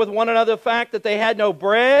discussing with one another the fact that they had no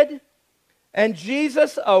bread. And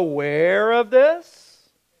Jesus, aware of this,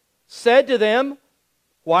 said to them,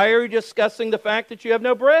 why are you discussing the fact that you have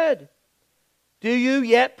no bread? Do you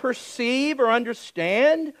yet perceive or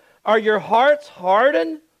understand? Are your hearts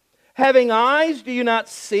hardened? Having eyes, do you not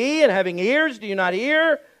see? And having ears, do you not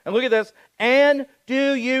hear? And look at this. And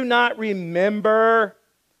do you not remember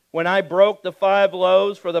when I broke the 5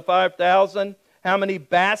 loaves for the 5,000? How many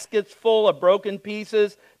baskets full of broken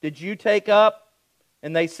pieces did you take up?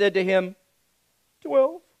 And they said to Him,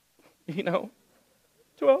 12.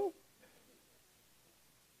 12.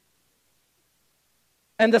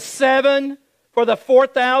 And the 7 for the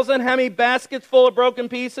 4,000, how many baskets full of broken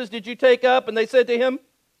pieces did you take up? And they said to Him,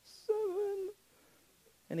 7.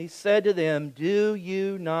 And He said to them, do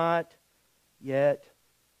you not yet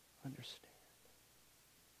understand?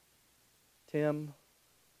 Tim,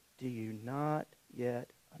 do you not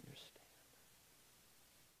yet understand?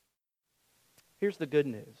 Here's the good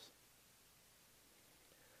news.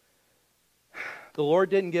 The Lord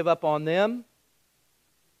didn't give up on them,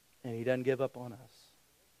 and He doesn't give up on us.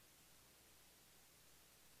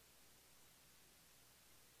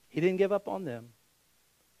 He didn't give up on them,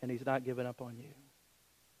 and He's not giving up on you.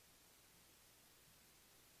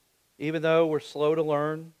 Even though we're slow to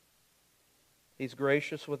learn, He's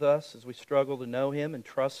gracious with us as we struggle to know Him and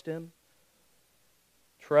trust Him.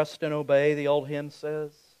 Trust and obey, the old hymn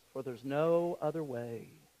says. For there's no other way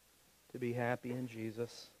to be happy in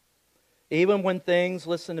Jesus. Even when things,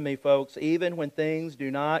 listen to me folks, even when things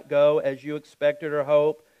do not go as you expected or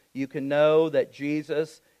hoped, you can know that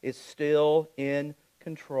Jesus is still in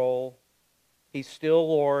control. He's still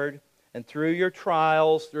Lord. And through your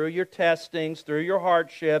trials, through your testings, through your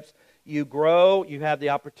hardships, you grow. You have the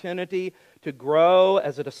opportunity to grow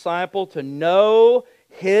as a disciple, to know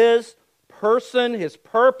His person, His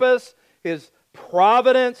purpose, His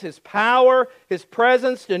providence, His power, His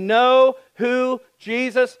presence, to know who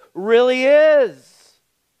Jesus really is.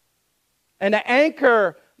 And to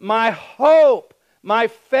anchor my hope, my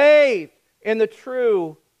faith in the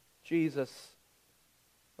true Jesus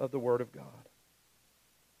of the Word of God.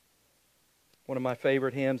 One of my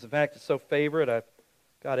favorite hymns. In fact, it's so favorite, I've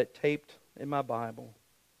got it taped in my Bible.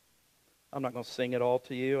 I'm not going to sing it all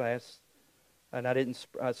to you. I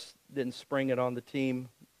didn't spring it on the team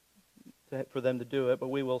for them to do it, but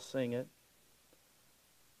we will sing it.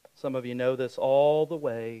 Some of you know this. All the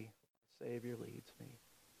way, my Savior leads me.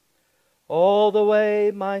 All the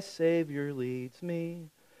way, my Savior leads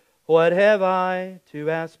me. What have I to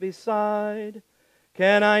ask beside?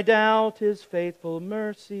 Can I doubt His faithful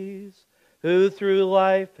mercies, who through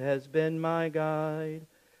life has been my guide?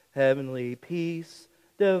 Heavenly peace,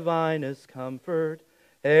 divinest comfort,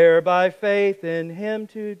 ere by faith in Him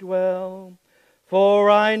to dwell. For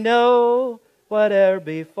I know, whate'er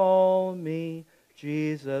befall me,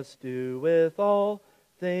 Jesus doeth all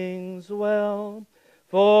things well.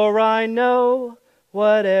 For I know,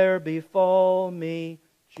 whate'er befall me,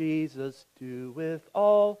 Jesus doeth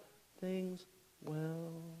all things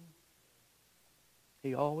well.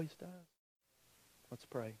 He always does. Let's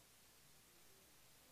pray.